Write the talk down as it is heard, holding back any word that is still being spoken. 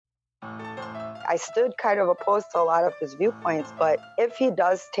I stood kind of opposed to a lot of his viewpoints, but if he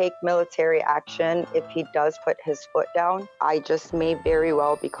does take military action, if he does put his foot down, I just may very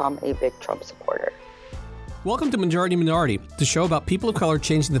well become a big Trump supporter. Welcome to Majority Minority, the show about people of color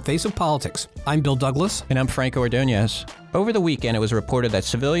changing the face of politics. I'm Bill Douglas. And I'm Franco Ordonez. Over the weekend, it was reported that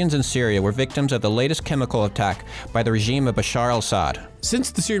civilians in Syria were victims of the latest chemical attack by the regime of Bashar al-Assad.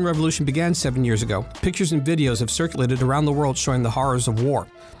 Since the Syrian revolution began 7 years ago, pictures and videos have circulated around the world showing the horrors of war.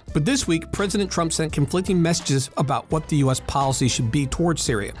 But this week, President Trump sent conflicting messages about what the U.S. policy should be towards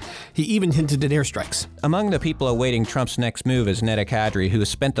Syria. He even hinted at airstrikes. Among the people awaiting Trump's next move is Neda Kadri, who has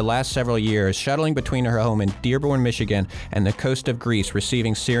spent the last several years shuttling between her home in Dearborn, Michigan, and the coast of Greece,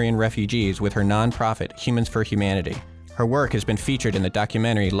 receiving Syrian refugees with her nonprofit, Humans for Humanity. Her work has been featured in the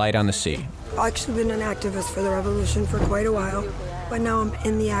documentary Light on the Sea. I've actually been an activist for the revolution for quite a while, but now I'm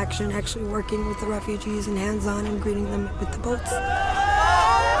in the action, actually working with the refugees and hands-on and greeting them with the boats.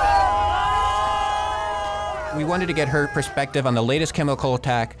 We wanted to get her perspective on the latest chemical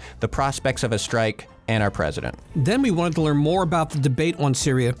attack, the prospects of a strike, and our president. Then we wanted to learn more about the debate on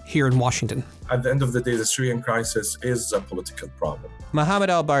Syria here in Washington. At the end of the day, the Syrian crisis is a political problem. Mohammed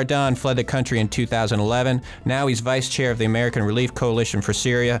al-Bardan fled the country in 2011. Now he's vice chair of the American Relief Coalition for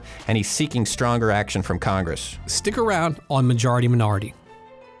Syria, and he's seeking stronger action from Congress. Stick around on Majority Minority.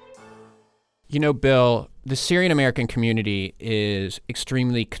 You know, Bill, the Syrian American community is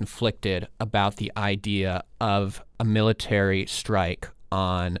extremely conflicted about the idea of a military strike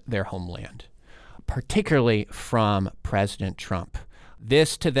on their homeland, particularly from President Trump.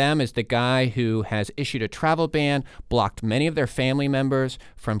 This, to them, is the guy who has issued a travel ban, blocked many of their family members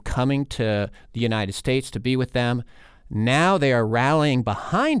from coming to the United States to be with them. Now they are rallying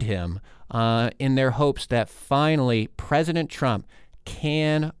behind him in their hopes that finally President Trump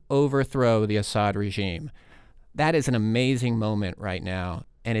can overthrow the Assad regime. That is an amazing moment right now,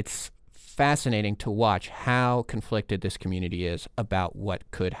 and it's fascinating to watch how conflicted this community is about what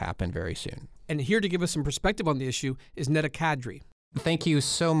could happen very soon. And here to give us some perspective on the issue is Neda Kadri. Thank you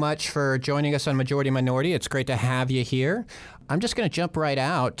so much for joining us on Majority Minority. It's great to have you here. I'm just going to jump right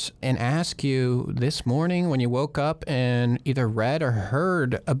out and ask you, this morning when you woke up and either read or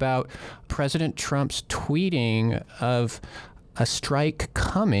heard about President Trump's tweeting of a strike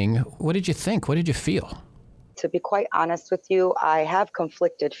coming, what did you think? What did you feel? To be quite honest with you, I have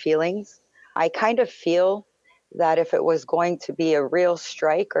conflicted feelings. I kind of feel that if it was going to be a real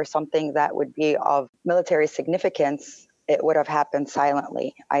strike or something that would be of military significance, it would have happened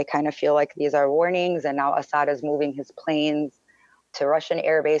silently. I kind of feel like these are warnings, and now Assad is moving his planes to Russian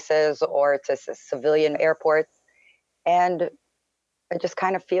air bases or to civilian airports. And it just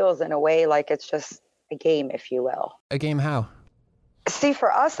kind of feels in a way like it's just a game, if you will. A game how? See,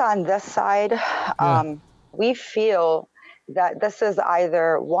 for us on this side, we feel that this is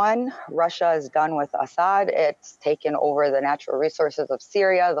either one, Russia is done with Assad. It's taken over the natural resources of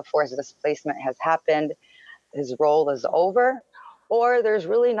Syria. The forced displacement has happened. His role is over. Or there's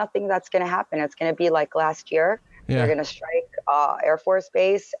really nothing that's going to happen. It's going to be like last year. They're going to strike Air Force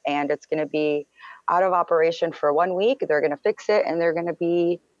Base, and it's going to be out of operation for 1 week. They're going to fix it, and they're going to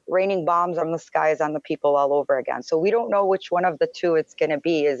be raining bombs from the skies on the people all over again. So we don't know which one of the two it's going to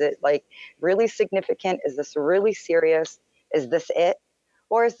be. Is it like really significant? Is this really serious? Is this it?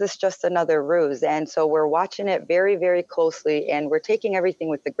 Or is this just another ruse? And so we're watching it very, very closely, and we're taking everything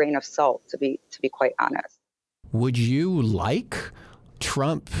with a grain of salt, to be quite honest. Would you like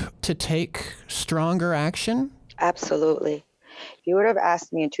Trump to take stronger action? Absolutely. If you would have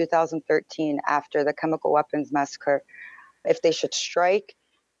asked me in 2013 after the chemical weapons massacre if they should strike,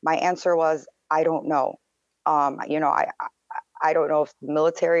 my answer was, I don't know. I don't know if the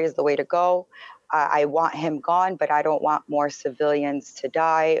military is the way to go. I want him gone, but I don't want more civilians to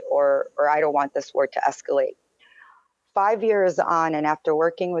die, or I don't want this war to escalate. 5 years on, and after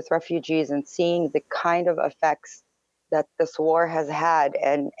working with refugees and seeing the kind of effects that this war has had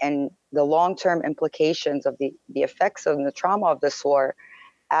and the long-term implications of the effects of the trauma of this war,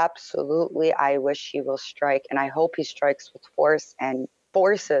 absolutely, I wish he will strike, and I hope he strikes with force and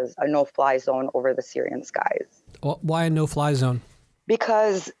forces a no-fly zone over the Syrian skies. Why a no-fly zone?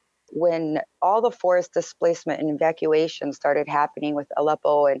 Because when all the forced displacement and evacuation started happening with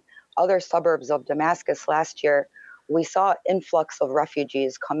Aleppo and other suburbs of Damascus last year, we saw an influx of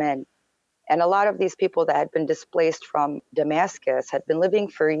refugees come in. And a lot of these people that had been displaced from Damascus had been living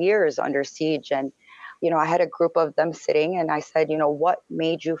for years under siege. And, I had a group of them sitting, and I said, what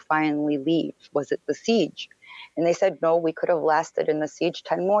made you finally leave? Was it the siege? And they said, no, we could have lasted in the siege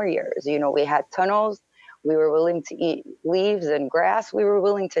 10 more years. We had tunnels. We were willing to eat leaves and grass. We were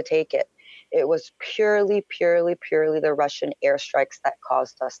willing to take it. It was purely the Russian airstrikes that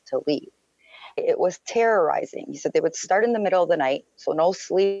caused us to leave. It was terrorizing. He said they would start in the middle of the night, so no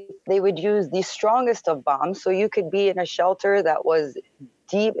sleep. They would use the strongest of bombs, so you could be in a shelter that was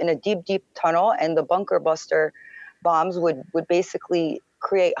deep, in a deep tunnel, and the bunker buster bombs would basically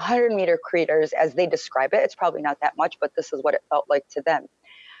create 100-meter craters, as they describe it. It's probably not that much, but this is what it felt like to them.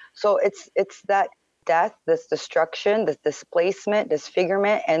 So it's that death, this destruction, this displacement,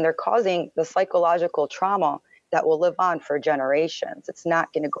 disfigurement, and they're causing the psychological trauma that will live on for generations. It's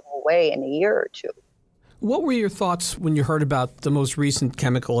not going to go away in a year or two. What were your thoughts when you heard about the most recent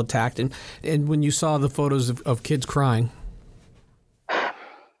chemical attack and when you saw the photos of kids crying?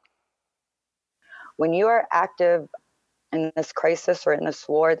 When you are active in this crisis or in this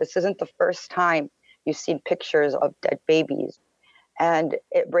war, this isn't the first time you've seen pictures of dead babies. And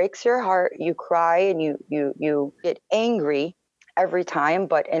it breaks your heart. You cry and you get angry every time,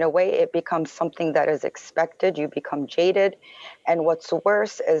 but in a way it becomes something that is expected. You become jaded. And what's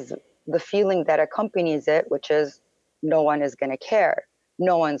worse is the feeling that accompanies it, which is no one is going to care.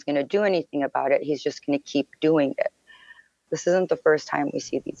 No one's going to do anything about it. He's just going to keep doing it. This isn't the first time we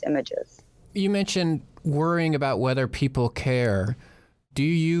see these images. You mentioned worrying about whether people care. Do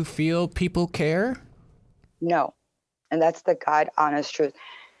you feel people care? No. And that's the God honest truth.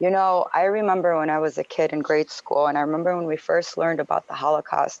 You know, I remember when I was a kid in grade school, and I remember when we first learned about the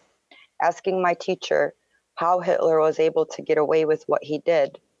Holocaust, asking my teacher how Hitler was able to get away with what he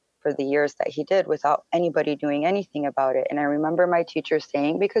did for the years that he did without anybody doing anything about it. And I remember my teacher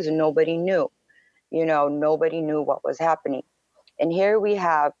saying, because nobody knew, nobody knew what was happening. And here we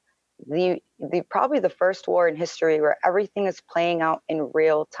have the probably the first war in history where everything is playing out in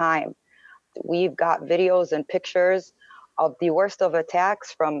real time. We've got videos and pictures of the worst of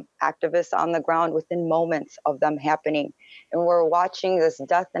attacks from activists on the ground within moments of them happening. And we're watching this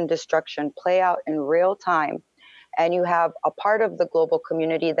death and destruction play out in real time. And you have a part of the global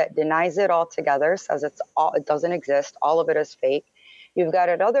community that denies it altogether, says it doesn't exist, all of it is fake. You've got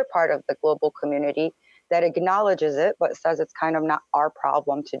another part of the global community that acknowledges it, but says it's kind of not our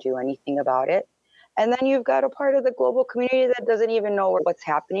problem to do anything about it. And then you've got a part of the global community that doesn't even know what's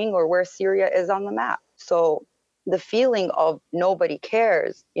happening or where Syria is on the map. So the feeling of nobody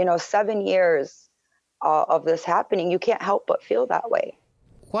cares, 7 years of this happening, you can't help but feel that way.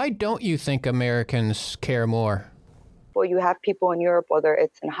 Why don't you think Americans care more? Well, you have people in Europe, whether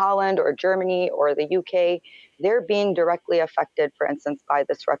it's in Holland or Germany or the UK, they're being directly affected, for instance, by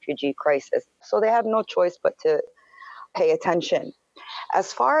this refugee crisis. So they have no choice but to pay attention.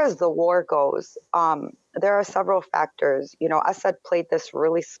 As far as the war goes, there are several factors. Assad played this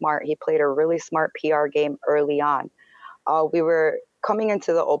really smart. He played a really smart PR game early on. We were coming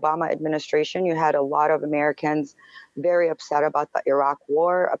into the Obama administration. You had a lot of Americans very upset about the Iraq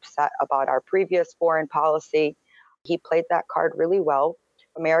war, upset about our previous foreign policy. He played that card really well.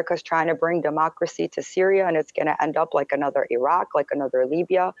 America's trying to bring democracy to Syria, and it's going to end up like another Iraq, like another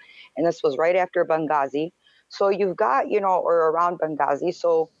Libya. And this was right after Benghazi. So you've got, or around Benghazi.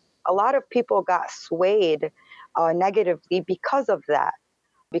 So a lot of people got swayed negatively because of that,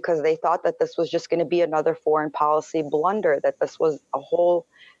 because they thought that this was just going to be another foreign policy blunder, that this was a whole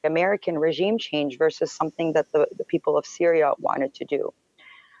American regime change versus something that the people of Syria wanted to do.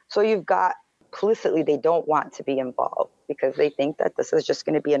 So you've got implicitly they don't want to be involved because they think that this is just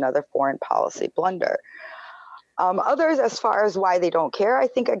going to be another foreign policy blunder. Others, as far as why they don't care, I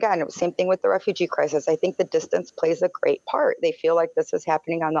think, again, it was the same thing with the refugee crisis. I think the distance plays a great part. They feel like this is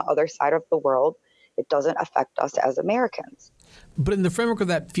happening on the other side of the world. It doesn't affect us as Americans. But in the framework of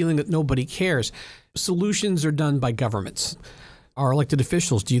that feeling that nobody cares, solutions are done by governments. Our elected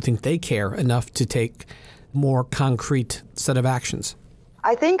officials, do you think they care enough to take more concrete set of actions?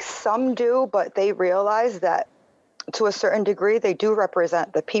 I think some do, but they realize that to a certain degree, they do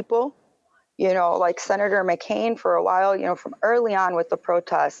represent the people. Like Senator McCain for a while, from early on with the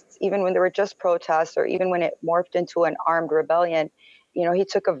protests, even when they were just protests or even when it morphed into an armed rebellion, he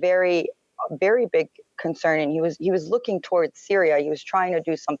took a very big concern, and he was looking towards Syria. He was trying to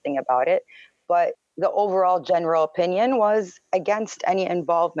do something about it, but the overall general opinion was against any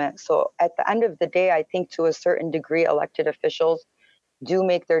involvement. So at the end of the day, I think to a certain degree, elected officials do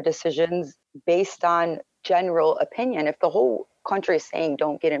make their decisions based on general opinion. If the whole country is saying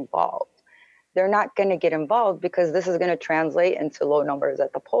don't get involved, they're not going to get involved because this is going to translate into low numbers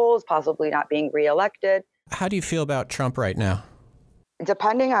at the polls, possibly not being reelected. How do you feel about Trump right now?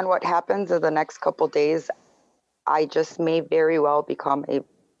 Depending on what happens in the next couple of days, I just may very well become a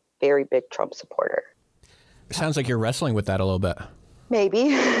very big Trump supporter. It sounds like you're wrestling with that a little bit.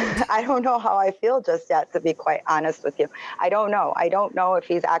 Maybe. I don't know how I feel just yet, to be quite honest with you. I don't know. I don't know if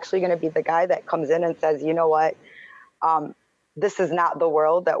he's actually going to be the guy that comes in and says, you know what, this is not the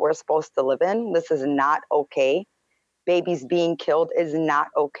world that we're supposed to live in. This is not okay. Babies being killed is not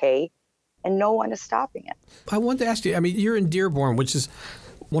okay. And no one is stopping it. I wanted to ask you, I mean, you're in Dearborn, which is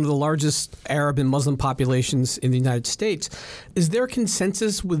one of the largest Arab and Muslim populations in the United States. Is there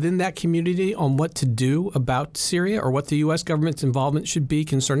consensus within that community on what to do about Syria or what the U.S. government's involvement should be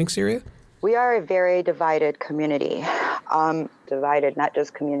concerning Syria? We are a very divided community, divided not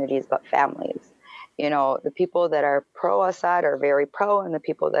just communities, but families. You know, the people that are pro-Assad are very pro, and the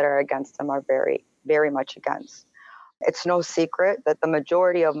people that are against him are very, very much against. It's no secret that the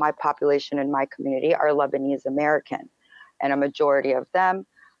majority of my population in my community are Lebanese American, and a majority of them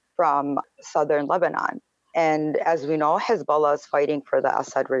from southern Lebanon. And as we know, Hezbollah is fighting for the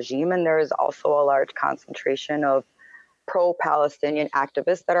Assad regime, and there is also a large concentration of pro-Palestinian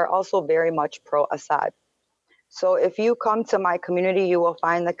activists that are also very much pro-Assad. So if you come to my community, you will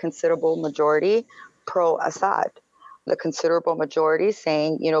find the considerable majority pro-Assad. The considerable majority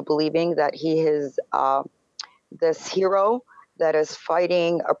saying, you know, believing that he is this hero that is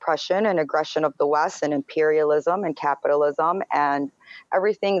fighting oppression and aggression of the West and imperialism and capitalism and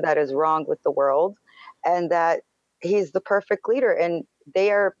everything that is wrong with the world, and that he's the perfect leader. And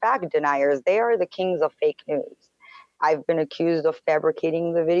they are fact deniers. They are the kings of fake news. I've been accused of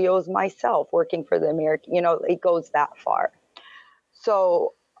fabricating the videos myself, working for the American, you know, it goes that far.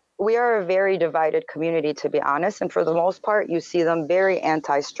 So we are a very divided community, to be honest. And for the most part, you see them very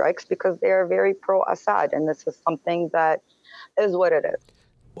anti-strikes because they are very pro-Assad. And this is something that is what it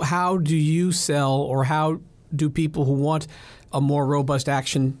is. How do you sell, or how do people who want a more robust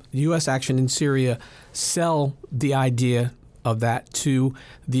action, U.S. action in Syria, sell the idea of that to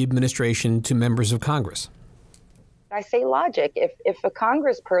the administration, to members of Congress? I say logic. If a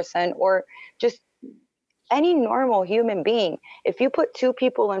congressperson or just any normal human being, if you put two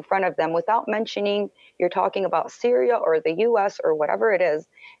people in front of them without mentioning you're talking about Syria or the U.S. or whatever it is,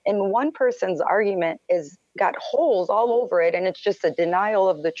 and one person's argument is got holes all over it and it's just a denial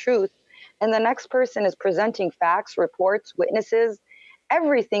of the truth, and the next person is presenting facts, reports, witnesses,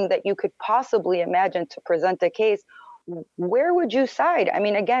 everything that you could possibly imagine to present a case, where would you side? I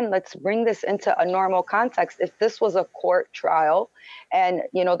mean, again, let's bring this into a normal context. If this was a court trial and,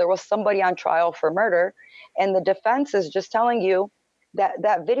 you know, there was somebody on trial for murder and the defense is just telling you that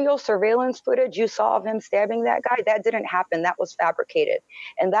that video surveillance footage you saw of him stabbing that guy, that didn't happen. That was fabricated.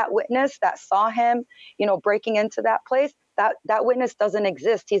 And that witness that saw him, you know, breaking into that place, that witness doesn't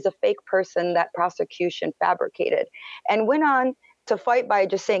exist. He's a fake person that prosecution fabricated and went on to fight by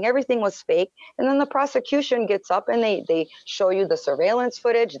just saying everything was fake. And then the prosecution gets up and they show you the surveillance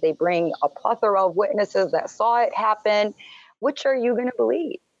footage. They bring a plethora of witnesses that saw it happen. Which are you going to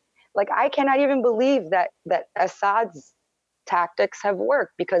believe? Like, I cannot even believe that Assad's tactics have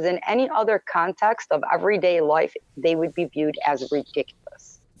worked, because in any other context of everyday life, they would be viewed as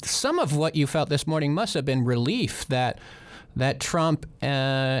ridiculous. Some of what you felt this morning must have been relief that Trump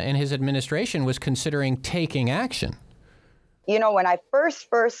and his administration was considering taking action. You know, when I first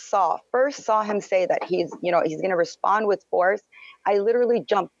saw him say that he's going to respond with force, I literally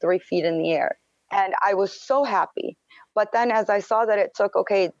jumped 3 feet in the air and I was so happy. But then as I saw that it took,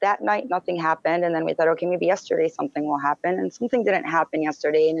 okay, that night nothing happened. And then we thought, okay, maybe yesterday something will happen. And something didn't happen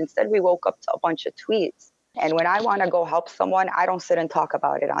yesterday. And instead we woke up to a bunch of tweets. And when I want to go help someone, I don't sit and talk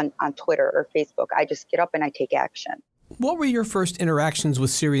about it on Twitter or Facebook. I just get up and I take action. What were your first interactions with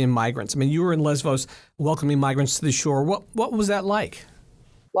Syrian migrants? I mean, you were in Lesbos welcoming migrants to the shore. What was that like?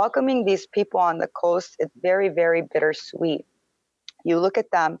 Welcoming these people on the coast, it's very, very bittersweet. You look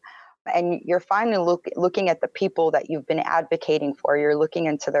at them and you're finally looking at the people that you've been advocating for. You're looking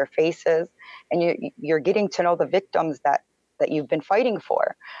into their faces and you're getting to know the victims that you've been fighting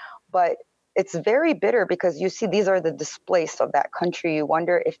for. But it's very bitter because you see these are the displaced of that country. You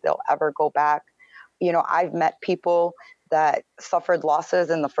wonder if they'll ever go back. You know, I've met people that suffered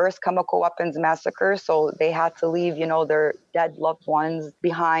losses in the first chemical weapons massacre, so they had to leave, you know, their dead loved ones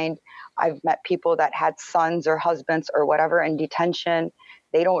behind. I've met people that had sons or husbands or whatever in detention.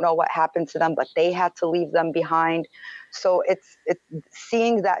 They don't know what happened to them, but they had to leave them behind. So it's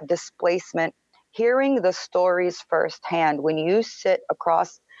seeing that displacement, hearing the stories firsthand. When you sit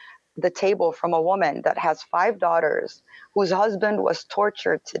across the table from a woman that has 5 daughters, whose husband was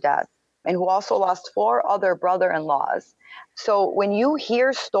tortured to death, and who also lost 4 other brother-in-laws. So when you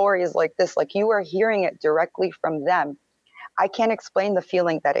hear stories like this, like you are hearing it directly from them, I can't explain the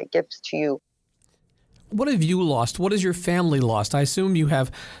feeling that it gives to you. What have you lost? What has your family lost? I assume you have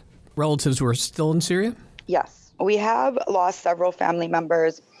relatives who are still in Syria? Yes, we have lost several family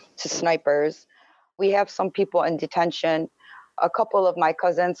members to snipers. We have some people in detention. A couple of my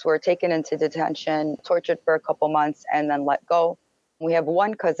cousins were taken into detention, tortured for a couple months, and then let go. We have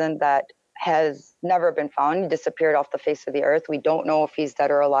one cousin that has never been found. He disappeared off the face of the earth. We don't know if he's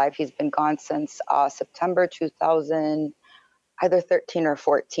dead or alive. He's been gone since September 2000, either 13 or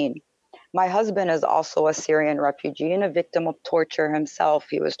 14. My husband is also a Syrian refugee and a victim of torture himself.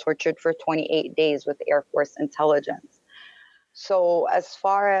 He was tortured for 28 days with Air Force intelligence. So as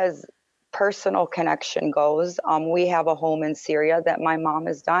far as personal connection goes, we have a home in Syria that my mom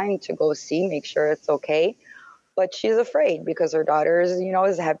is dying to go see, make sure it's okay. But she's afraid because her daughter is,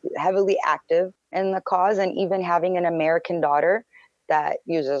 is heavily active in the cause. And even having an American daughter that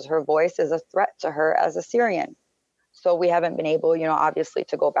uses her voice is a threat to her as a Syrian. So we haven't been able, obviously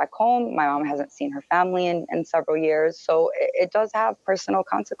to go back home. My mom hasn't seen her family in several years. So it does have personal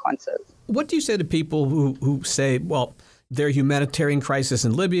consequences. What do you say to people who say, well, there's humanitarian crisis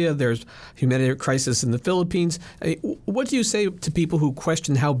in Libya, there's humanitarian crisis in the Philippines? What do you say to people who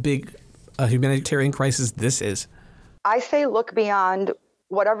question how big a humanitarian crisis this is? I say look beyond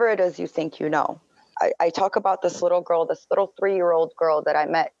whatever it is you think you know. I talk about this little 3-year-old girl that I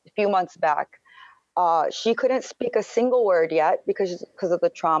met a few months back. She couldn't speak a single word yet because of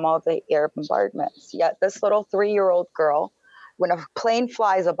the trauma of the air bombardments. Yet this little 3-year-old girl, when a plane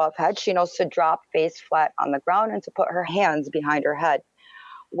flies above head, she knows to drop face flat on the ground and to put her hands behind her head.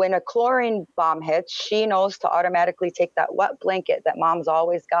 When a chlorine bomb hits, she knows to automatically take that wet blanket that mom's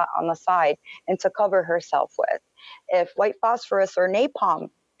always got on the side and to cover herself with. If white phosphorus or napalm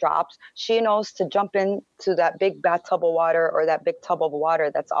drops, she knows to jump into that big bathtub of water or that big tub of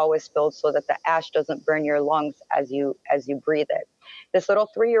water that's always filled so that the ash doesn't burn your lungs as you breathe it. This little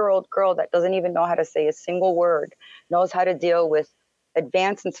 3-year-old girl that doesn't even know how to say a single word knows how to deal with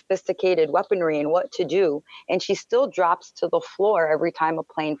advanced and sophisticated weaponry and what to do, and she still drops to the floor every time a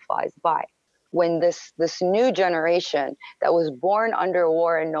plane flies by. When this new generation that was born under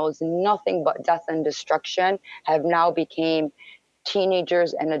war and knows nothing but death and destruction have now became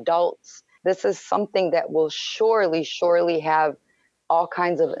teenagers and adults, this is something that will surely have all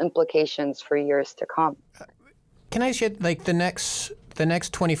kinds of implications for years to come. Can I say, like, the next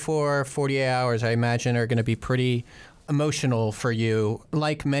 24, 48 hours, I imagine, are going to be pretty emotional for you,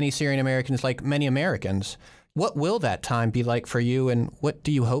 like many Syrian Americans, like many Americans. What will that time be like for you, and what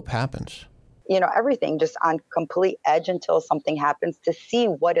do you hope happens? Everything just on complete edge until something happens to see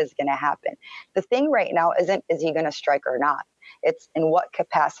what is going to happen. The thing right now isn't, is he going to strike or not? It's in what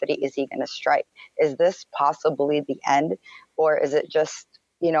capacity is he going to strike? Is this possibly the end, or is it just,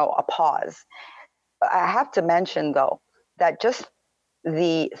 a pause? I have to mention, though, that just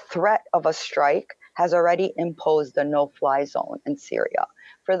the threat of a strike has already imposed a no-fly zone in Syria.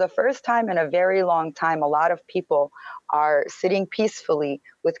 For the first time in a very long time, a lot of people are sitting peacefully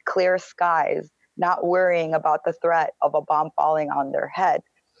with clear skies, not worrying about the threat of a bomb falling on their head.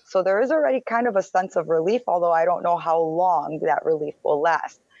 So there is already kind of a sense of relief, although I don't know how long that relief will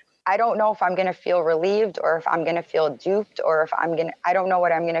last. I don't know if I'm going to feel relieved or if I'm going to feel duped or if I don't know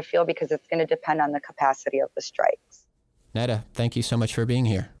what I'm going to feel because it's going to depend on the capacity of the strikes. Neda, thank you so much for being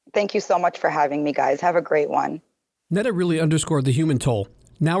here. Thank you so much for having me, guys. Have a great one. Neda really underscored the human toll.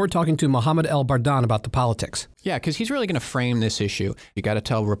 Now we're talking to Mohammed El-Bardan about the politics. Yeah, because he's really going to frame this issue. You got to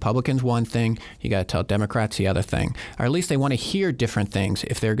tell Republicans one thing, you got to tell Democrats the other thing, or at least they want to hear different things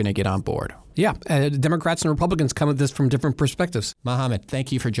if they're going to get on board. Yeah, Democrats and Republicans come at this from different perspectives. Mohammed,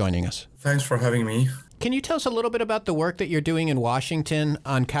 thank you for joining us. Thanks for having me. Can you tell us a little bit about the work that you're doing in Washington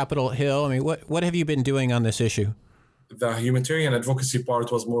on Capitol Hill? I mean, what have you been doing on this issue? The humanitarian advocacy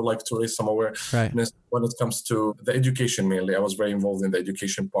part was more like to raise some awareness when it comes to the education mainly. I was very involved in the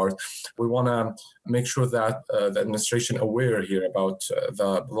education part. We want to make sure that the administration aware here about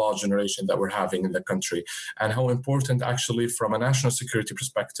the large generation that we're having in the country and how important actually from a national security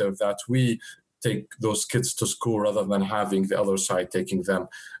perspective that we take those kids to school rather than having the other side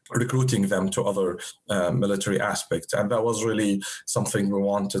recruiting them to other military aspects. And that was really something we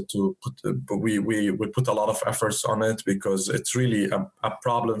wanted to put, we put a lot of efforts on it because it's really a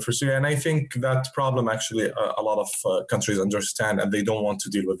problem for Syria. And I think that problem actually a lot of countries understand and they don't want to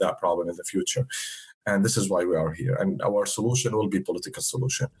deal with that problem in the future. And this is why we are here. And our solution will be political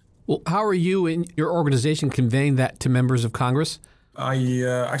solution. Well, how are you and your organization conveying that to members of Congress? I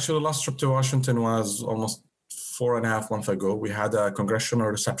actually last trip to Washington was almost 4.5 months ago, we had a congressional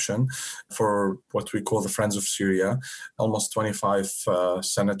reception for what we call the Friends of Syria, almost 25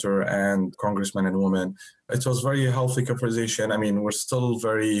 senator and congressmen and women. It was very healthy conversation. I mean, we're still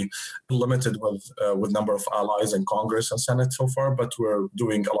very limited with number of allies in Congress and Senate so far, but we're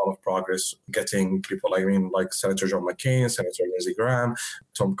doing a lot of progress getting people, like Senator John McCain, Senator Lindsey Graham,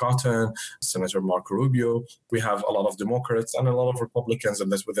 Tom Cotton, Senator Marco Rubio. We have a lot of Democrats and a lot of Republicans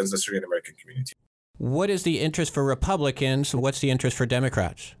within the Syrian American community. What is the interest for Republicans? What's the interest for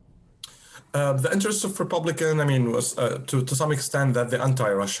Democrats? The interest of Republican, was to some extent that the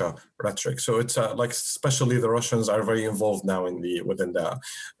anti-Russia rhetoric. So it's especially the Russians are very involved now within the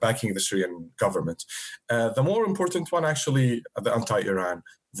backing the Syrian government. The more important one, actually, the anti-Iran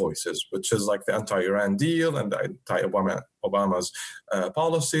voices, which is like the anti-Iran deal and the anti-Obama's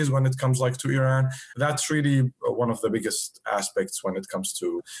policies when it comes to Iran. That's really one of the biggest aspects when it comes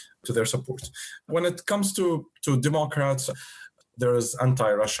to their support. When it comes to Democrats, there is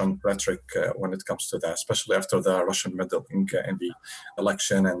anti-Russian rhetoric when it comes to that, especially after the Russian meddling in the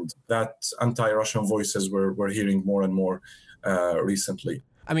election. And that anti-Russian voices we're hearing more and more recently.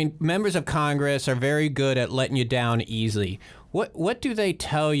 Members of Congress are very good at letting you down easily. What do they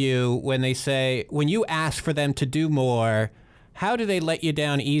tell you when you ask for them to do more, how do they let you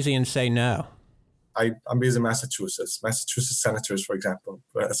down easy and say no? I'm based in Massachusetts. Massachusetts senators, for example,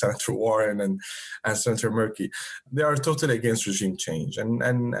 Senator Warren and Senator Murphy, they are totally against regime change.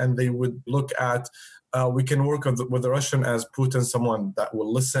 And they would look at, we can work with the Russian as Putin, someone that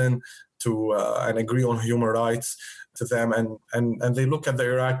will listen to and agree on human rights to them. And they look at the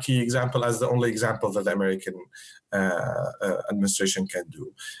Iraqi example as the only example that the American administration can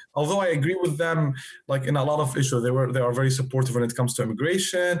do. Although I agree with them, in a lot of issues, they are very supportive when it comes to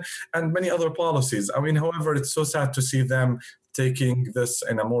immigration and many other policies. However, it's so sad to see them taking this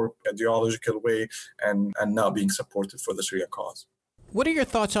in a more ideological way and not being supportive for the Syria cause. What are your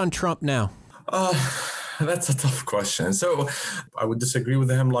thoughts on Trump now? That's a tough question. So I would disagree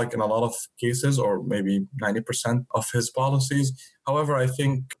with him in a lot of cases, or maybe 90% of his policies. However, I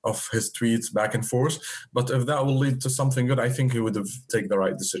think of his tweets back and forth. But if that will lead to something good, I think he would have taken the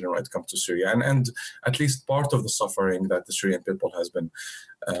right decision when it comes to Syria. And at least part of the suffering that the Syrian people has been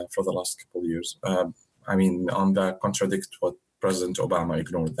for the last couple of years. On that contradict what President Obama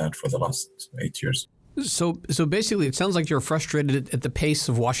ignored that for the last 8 years. So basically, it sounds like you're frustrated at the pace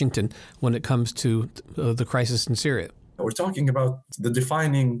of Washington when it comes to the crisis in Syria. We're talking about the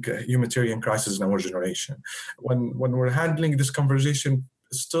defining humanitarian crisis in our generation. When we're handling this conversation,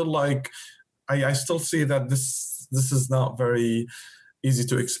 still I still see that this is not very easy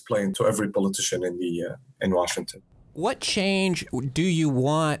to explain to every politician in Washington. What change do you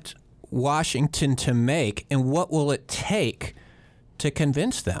want Washington to make, and what will it take to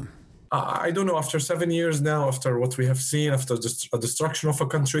convince them? I don't know, after 7 years now, after what we have seen, after a destruction of a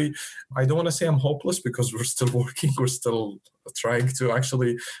country, I don't want to say I'm hopeless because we're still working, we're still trying to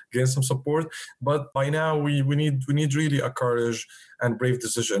actually gain some support. But by now, we need really a courage and brave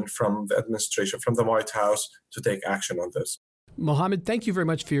decision from the administration, from the White House to take action on this. Mohammed, thank you very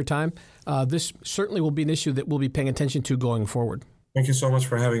much for your time. This certainly will be an issue that we'll be paying attention to going forward. Thank you so much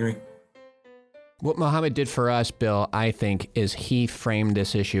for having me. What Mohammed did for us, Bill, I think, is he framed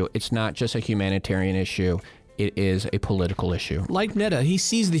this issue. It's not just a humanitarian issue. It is a political issue. Like Neda, he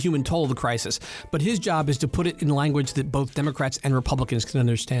sees the human toll of the crisis, but his job is to put it in language that both Democrats and Republicans can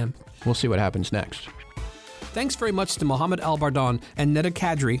understand. We'll see what happens next. Thanks very much to Mohammed Al-Bardon and Neda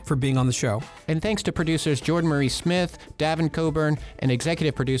Kadri for being on the show. And thanks to producers Jordan Marie Smith, Davin Coburn, and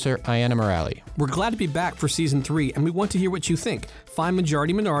executive producer Ayanna Morali. We're glad to be back for Season 3, and we want to hear what you think. Find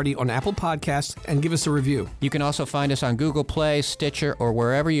Majority Minority on Apple Podcasts and give us a review. You can also find us on Google Play, Stitcher, or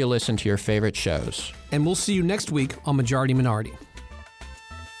wherever you listen to your favorite shows. And we'll see you next week on Majority Minority.